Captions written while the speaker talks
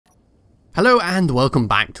Hello and welcome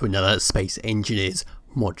back to another Space Engineers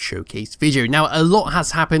mod showcase video. Now, a lot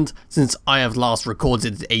has happened since I have last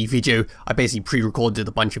recorded a video. I basically pre-recorded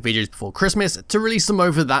a bunch of videos before Christmas to release them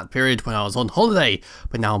over that period when I was on holiday,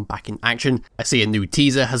 but now I'm back in action. I see a new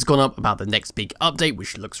teaser has gone up about the next big update,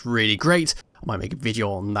 which looks really great. I might make a video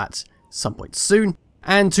on that some point soon.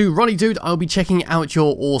 And to Ronnie Dude, I'll be checking out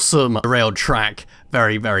your awesome rail track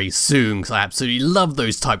very soon, because I absolutely love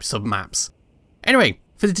those types of maps. Anyway,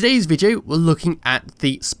 for today's video, we're looking at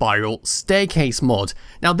the Spiral Staircase mod.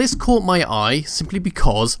 Now, this caught my eye simply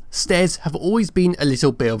because stairs have always been a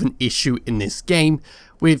little bit of an issue in this game,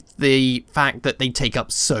 with the fact that they take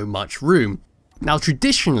up so much room. Now,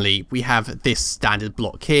 traditionally, we have this standard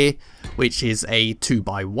block here, which is a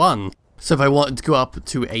 2x1. So if I wanted to go up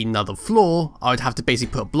to another floor, I would have to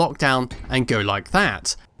basically put a block down and go like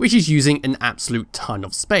that, which is using an absolute ton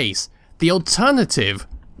of space. The alternative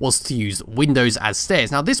was to use windows as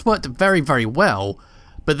stairs. Now, this worked very well,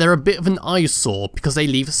 but they're a bit of an eyesore because they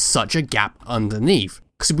leave such a gap underneath.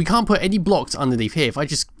 Because we can't put any blocks underneath here. If I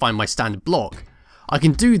just find my standard block, I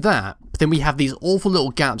can do that, but then we have these awful little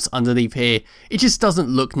gaps underneath here. It just doesn't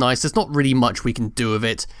look nice. There's not really much we can do with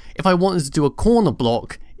it. If I wanted to do a corner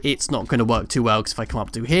block, it's not going to work too well, because if I come up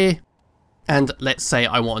to here, and let's say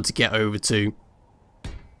I wanted to get over to,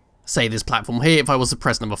 say, this platform here, if I was to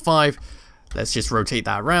press number 5, let's just rotate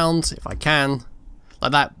that around, if I can,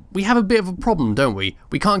 like that, we have a bit of a problem, don't we?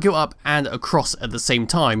 We can't go up and across at the same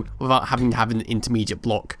time without having to have an intermediate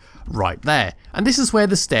block right there. And this is where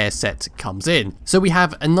the stair set comes in. So we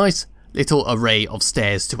have a nice little array of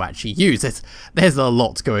stairs to actually use. There's a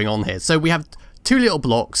lot going on here. So we have two little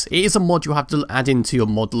blocks. It is a mod you have to add into your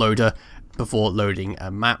mod loader before loading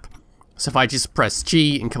a map. So if I just press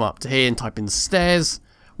G and come up to here and type in stairs,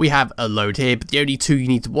 we have a load here, but the only two you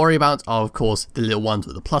need to worry about are, of course, the little ones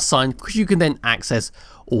with the plus sign, because you can then access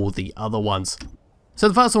all the other ones. So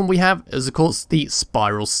the first one we have is, of course, the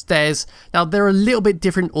spiral stairs. Now, they're a little bit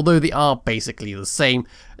different, although they are basically the same.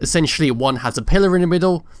 Essentially, one has a pillar in the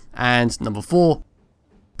middle, and number 4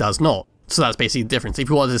 does not. So that's basically the difference. If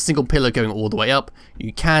you wanted a single pillar going all the way up,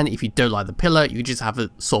 you can. If you don't like the pillar, you just have a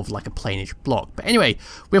sort of like a plainish block. But anyway,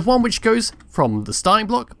 we have one which goes from the starting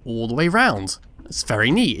block all the way around. It's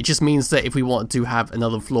very neat. It just means that if we wanted to have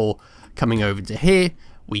another floor coming over to here,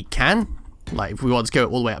 we can. Like if we wanted to go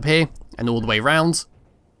all the way up here and all the way around,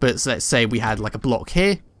 but so let's say we had like a block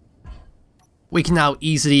here, we can now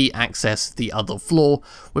easily access the other floor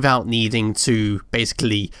without needing to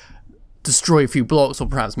basically destroy a few blocks or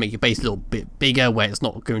perhaps make your base a little bit bigger where it's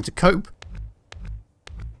not going to cope.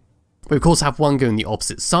 We of course have one going the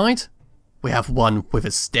opposite side. We have one with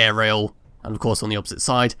a stair rail, and of course on the opposite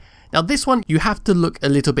side. Now this one, you have to look a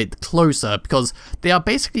little bit closer because they are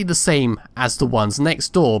basically the same as the ones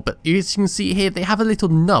next door, but as you can see here, they have a little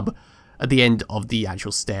nub at the end of the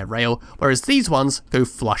actual stair rail, whereas these ones go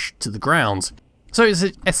flush to the ground. So it's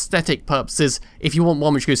aesthetic purposes. If you want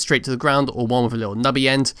one which goes straight to the ground or one with a little nubby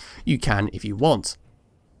end, you can if you want.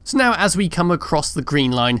 So now as we come across the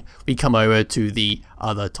green line, we come over to the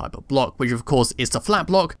other type of block, which of course is the flat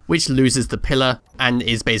block, which loses the pillar and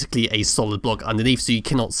is basically a solid block underneath, so you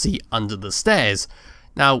cannot see under the stairs.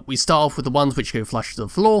 Now we start off with the ones which go flush to the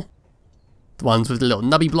floor, the ones with the little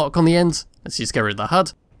nubby block on the end. Let's just get rid of the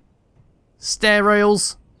HUD. Stair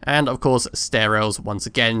rails, and of course stair rails once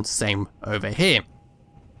again, same over here.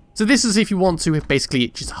 So this is if you want to basically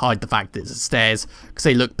just hide the fact that it's stairs, because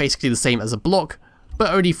they look basically the same as a block,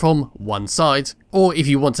 but only from one side, or if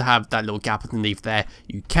you want to have that little gap underneath there,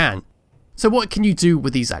 you can. So what can you do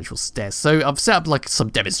with these actual stairs? So I've set up like some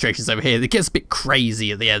demonstrations over here. It gets a bit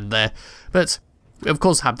crazy at the end there, but we of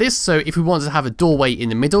course have this. So if we wanted to have a doorway in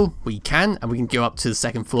the middle, we can, and we can go up to the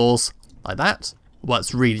second floors like that.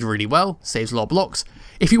 Works really well, saves a lot of blocks.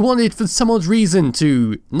 If you wanted for some odd reason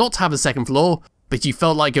to not have a second floor, but you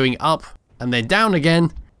felt like going up and then down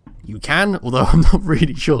again, you can, although I'm not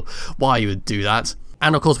really sure why you would do that.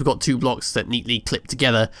 And of course we've got two blocks that neatly clip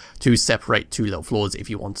together to separate two little floors if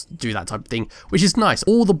you want to do that type of thing, which is nice.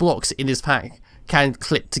 All the blocks in this pack can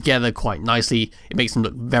clip together quite nicely. It makes them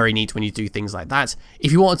look very neat when you do things like that.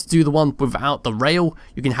 If you wanted to do the one without the rail,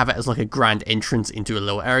 you can have it as like a grand entrance into a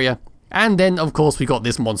little area. And then of course we got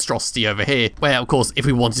this monstrosity over here, where of course if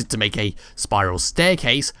we wanted to make a spiral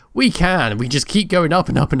staircase, we can. We just keep going up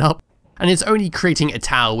and up and up. And it's only creating a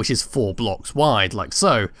tower which is 4 blocks wide, like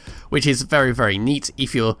so, which is very neat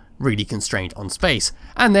if you're really constrained on space.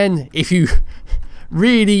 And then if you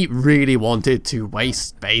really wanted to waste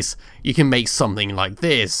space, you can make something like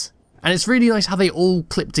this. And it's really nice how they all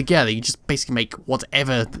clip together. You just basically make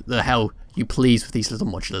whatever the hell you please with these little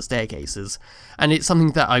modular staircases. And it's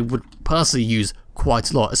something that I would personally use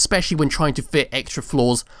quite a lot, especially when trying to fit extra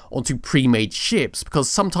floors onto pre-made ships, because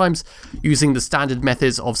sometimes using the standard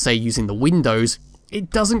methods of, say, using the windows, it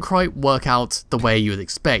doesn't quite work out the way you would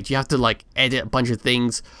expect. You have to like edit a bunch of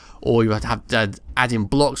things, or you have to add in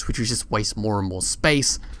blocks, which would just waste more and more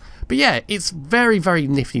space. But yeah, it's very, very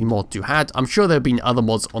nifty mod to have. I'm sure there have been other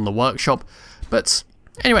mods on the workshop, but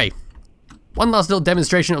anyway, one last little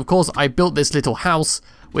demonstration. Of course, I built this little house,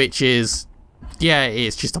 which is, yeah,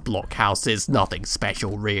 it's just a block house. It's nothing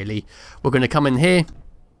special, really. We're going to come in here,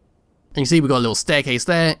 and you see we've got a little staircase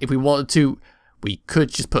there. If we wanted to, we could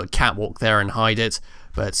just put a catwalk there and hide it,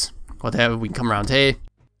 but whatever, we can come around here.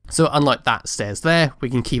 So unlike that stairs there, we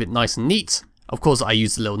can keep it nice and neat. Of course, I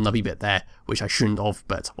used a little nubby bit there, which I shouldn't have,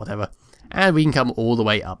 but whatever. And we can come all the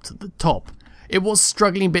way up to the top. It was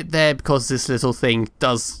struggling a bit there because this little thing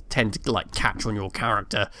does tend to like catch on your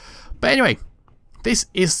character. But anyway, this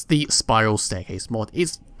is the spiral staircase mod.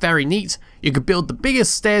 It's very neat. You can build the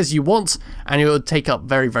biggest stairs you want, and it will take up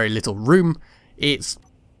very, very little room. It's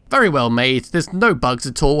very well made. There's no bugs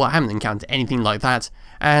at all. I haven't encountered anything like that.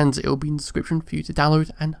 And it will be in the description for you to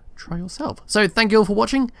download and try yourself. So thank you all for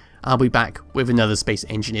watching. I'll be back with another Space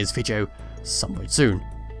Engineers video somewhere soon.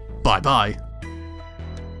 Bye bye.